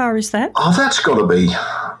that? Oh, that's got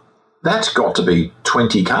to be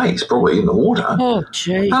 20 k's probably in the water. Oh,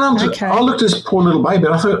 gee. And I looked at this poor little baby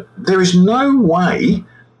and I thought, there is no way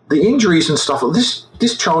the injuries and stuff.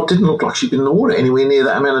 This child didn't look like she'd been in the water anywhere near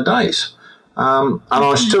that amount of days. And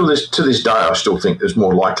I still, to this day, I still think it's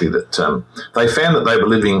more likely that they found that they were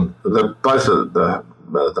living. Both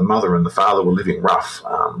the mother and the father were living rough,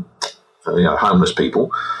 homeless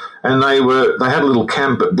people. And they had a little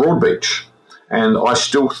camp at Broadbeach. And I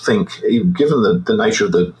still think, given the nature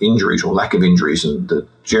of the injuries or lack of injuries and the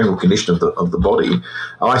general condition of the body,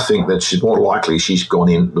 I think that she's gone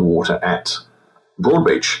in the water at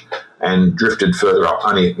Broadbeach and drifted further up,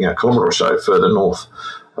 only a kilometre or so further north,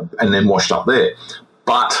 and then washed up there.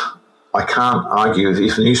 But I can't argue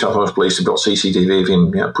if the New South Wales Police have got CCTV of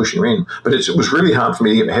him pushing her in. But it was really hard for me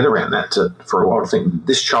to get my head around that for a while, to think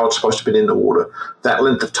this child's supposed to have been in the water that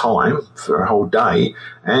length of time for a whole day,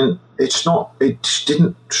 and it just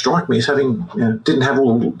didn't strike me as having, didn't have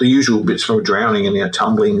all the usual bits from drowning and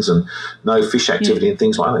tumblings and no fish activity and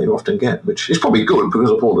things like that you often get, which is probably good because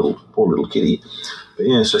of poor little kitty.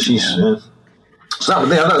 But so she's so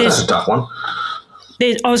that's a tough one.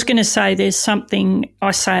 I was going to say there's something, I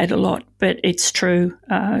say it a lot, but it's true.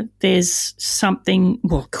 There's something,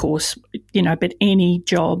 well, of course, but any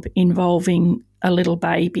job involving a little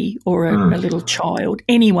baby or a little child,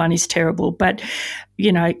 anyone is terrible. But,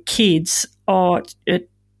 kids, it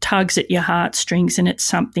tugs at your heartstrings, and it's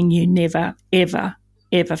something you never, ever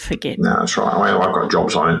forget. No, that's right. I've got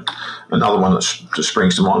jobs on it. Another one that just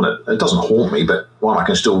springs to mind that it doesn't haunt me, but one I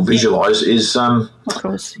can still visualise is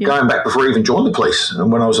going back before I even joined the police.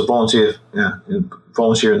 And when I was a volunteer in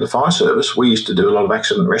the fire service, we used to do a lot of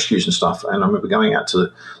accident rescues and stuff. And I remember going out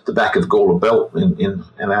to the back of Gawler Belt in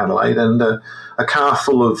Adelaide, and a car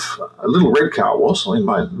full of, a little red car was, I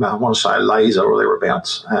want to say a Laser or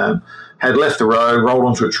thereabouts, had left the road, rolled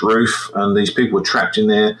onto its roof, and these people were trapped in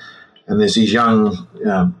there. And there's these young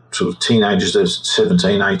sort of teenagers, there's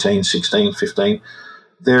 17, 18, 16, 15,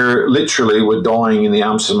 They literally were dying in the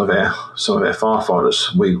arms of some of our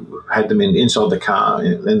firefighters. We had them inside the car,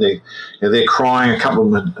 and they're crying. A couple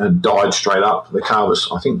of them had died straight up. The car was,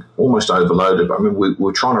 I think, almost overloaded. But I mean, we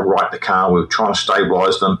were trying to right the car. We were trying to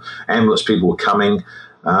stabilise them. Ambulance people were coming,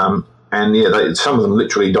 and some of them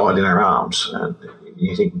literally died in our arms. And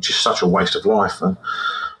you think just such a waste of life.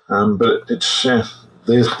 But it's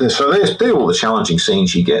they're all the challenging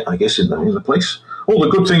scenes you get, I guess, in the police. All the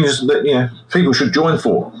good things that people should join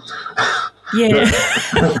for. Yeah.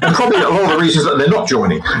 And probably a lot of the reasons that they're not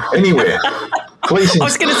joining anywhere. Policing. I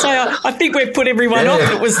was going to say, I think we've put everyone off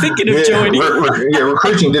that was thinking of joining.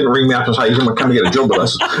 Recruiting didn't ring me up and say, "You come and get a job with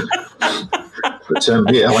us." But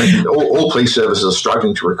all police services are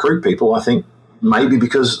struggling to recruit people. I think maybe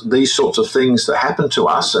because these sorts of things that happen to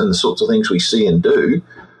us and the sorts of things we see and do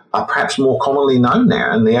are perhaps more commonly known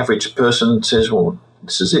now, and the average person says, "Well,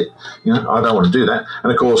 this is it. I don't want to do that."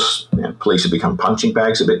 And of course, police have become punching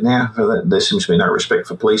bags a bit now. There seems to be no respect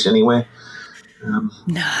for police anywhere.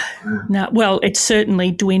 No. Well, it's certainly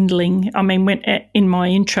dwindling. I mean, in my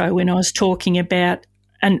intro, when I was talking about,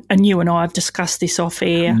 and you and I have discussed this off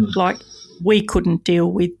air, like we couldn't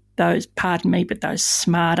deal with those, pardon me, but those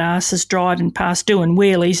smart asses driving past doing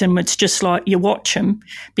wheelies, and it's just like you watch them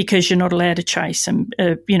because you're not allowed to chase them,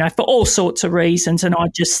 for all sorts of reasons. And I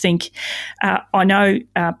just think, I know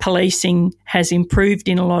policing has improved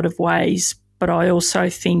in a lot of ways, but I also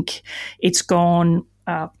think it's gone.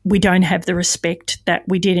 We don't have the respect that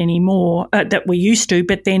we did anymore, that we used to.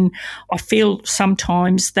 But then I feel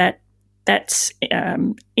sometimes that's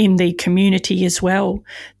in the community as well,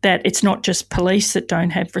 that it's not just police that don't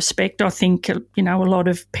have respect. I think, a lot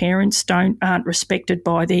of parents aren't respected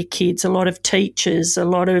by their kids, a lot of teachers, a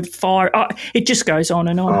lot of it just goes on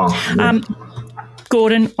and on.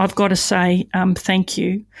 Gordon, I've got to say thank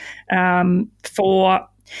you for...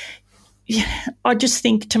 I just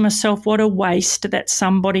think to myself, what a waste that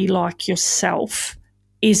somebody like yourself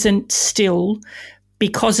isn't still,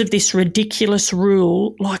 because of this ridiculous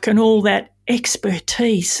rule, and all that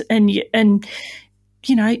expertise, and you're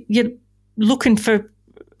looking for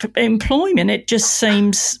employment. It just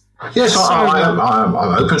seems. Yes, I'm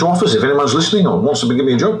open to offers if anyone's listening or wants to give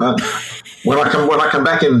me a job. When I come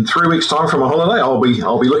back in 3 weeks' time from a holiday, I'll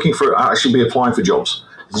be looking for. I'll actually be applying for jobs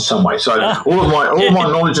in some way. So all of my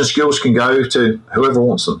knowledge and skills can go to whoever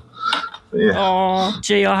wants them. Yeah. Oh,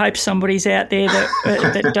 gee, I hope somebody's out there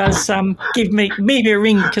that does give me a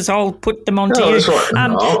ring, because I'll put them on to you. That's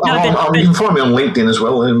right. You can find me on LinkedIn as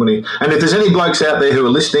well. And if there's any blokes out there who are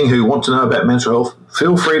listening who want to know about mental health,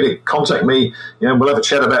 feel free to contact me. We'll have a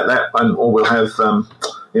chat about that, or we'll have,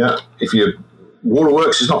 if your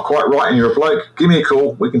waterworks is not quite right and you're a bloke, give me a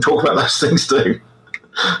call. We can talk about those things too.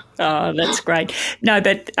 Oh, that's great. No,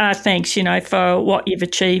 but thanks, for what you've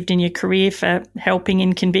achieved in your career, for helping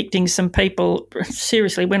and convicting some people.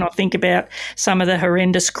 Seriously, when I think about some of the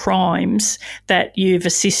horrendous crimes that you've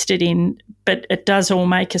assisted in, but it does all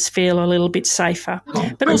make us feel a little bit safer.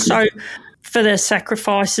 But also for the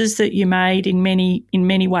sacrifices that you made in many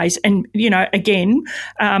ways. And, again,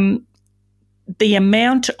 the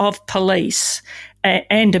amount of police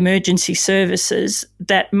and emergency services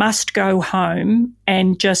that must go home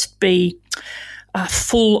and just be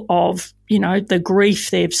full of, the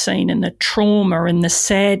grief they've seen and the trauma and the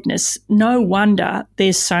sadness. No wonder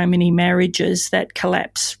there's so many marriages that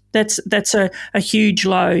collapse. That's a huge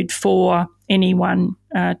load for anyone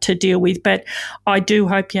to deal with. But I do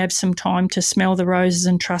hope you have some time to smell the roses,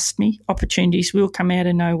 and trust me, opportunities will come out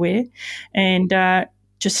of nowhere. And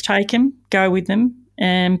just take them, go with them.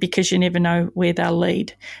 Because you never know where they'll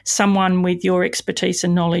lead. Someone with your expertise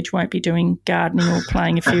and knowledge won't be doing gardening or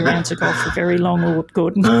playing a few rounds of golf for very long, or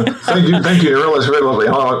Gordon. Thank you, Narelle. It's very lovely.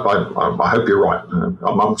 I hope you're right.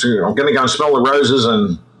 I'm going to go and smell the roses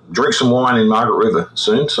and drink some wine in Margaret River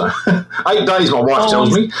soon. So 8 days, my wife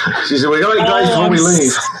tells me. She said, we've got 8 days before we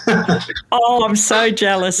leave. I'm so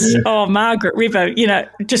jealous. Yeah. Oh, Margaret River,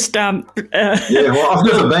 just... well, I've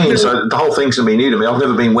never been, so the whole thing's going to be new to me. I've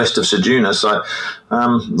never been west of Ceduna, so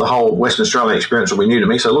the whole Western Australian experience will be new to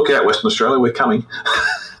me. So look out, Western Australia, we're coming.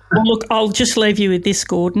 Well, look, I'll just leave you with this,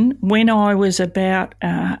 Gordon. When I was about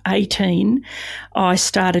 18, I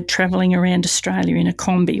started travelling around Australia in a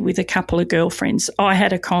combi with a couple of girlfriends. I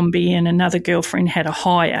had a combi and another girlfriend had a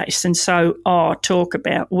Hi-Ace. And so, talk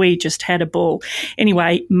about, we just had a ball.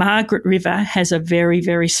 Anyway, Margaret River has a very,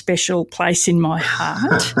 very special place in my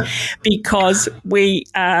heart because we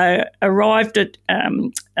arrived at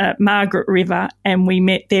Margaret River and we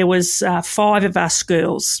met, there was 5 of us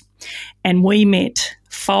girls, and we met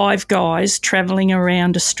 5 guys travelling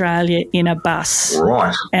around Australia in a bus.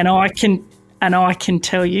 Right. And I can and I can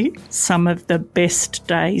tell you some of the best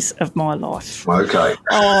days of my life. Okay.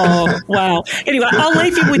 Oh, wow. Anyway, I'll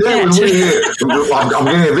leave you with that. I'm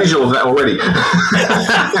getting a visual of that already.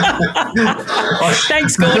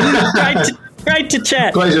 Thanks, Gordon. Great to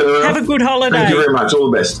chat. Pleasure. Have a good holiday. Thank you very much.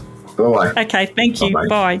 All the best. Bye-bye. Okay, thank you.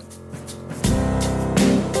 Bye-bye. Bye.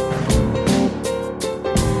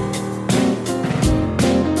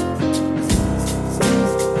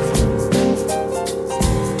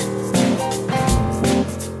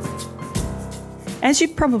 As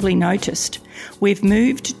you've probably noticed, we've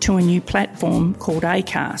moved to a new platform called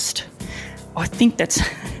Acast. I think that's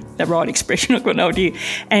the right expression, I've got no idea.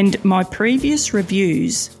 And my previous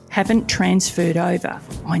reviews haven't transferred over.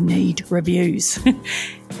 I need reviews.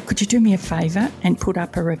 Could you do me a favour and put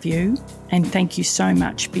up a review? And thank you so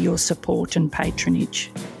much for your support and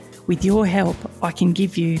patronage. With your help, I can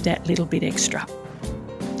give you that little bit extra.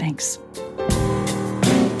 Thanks.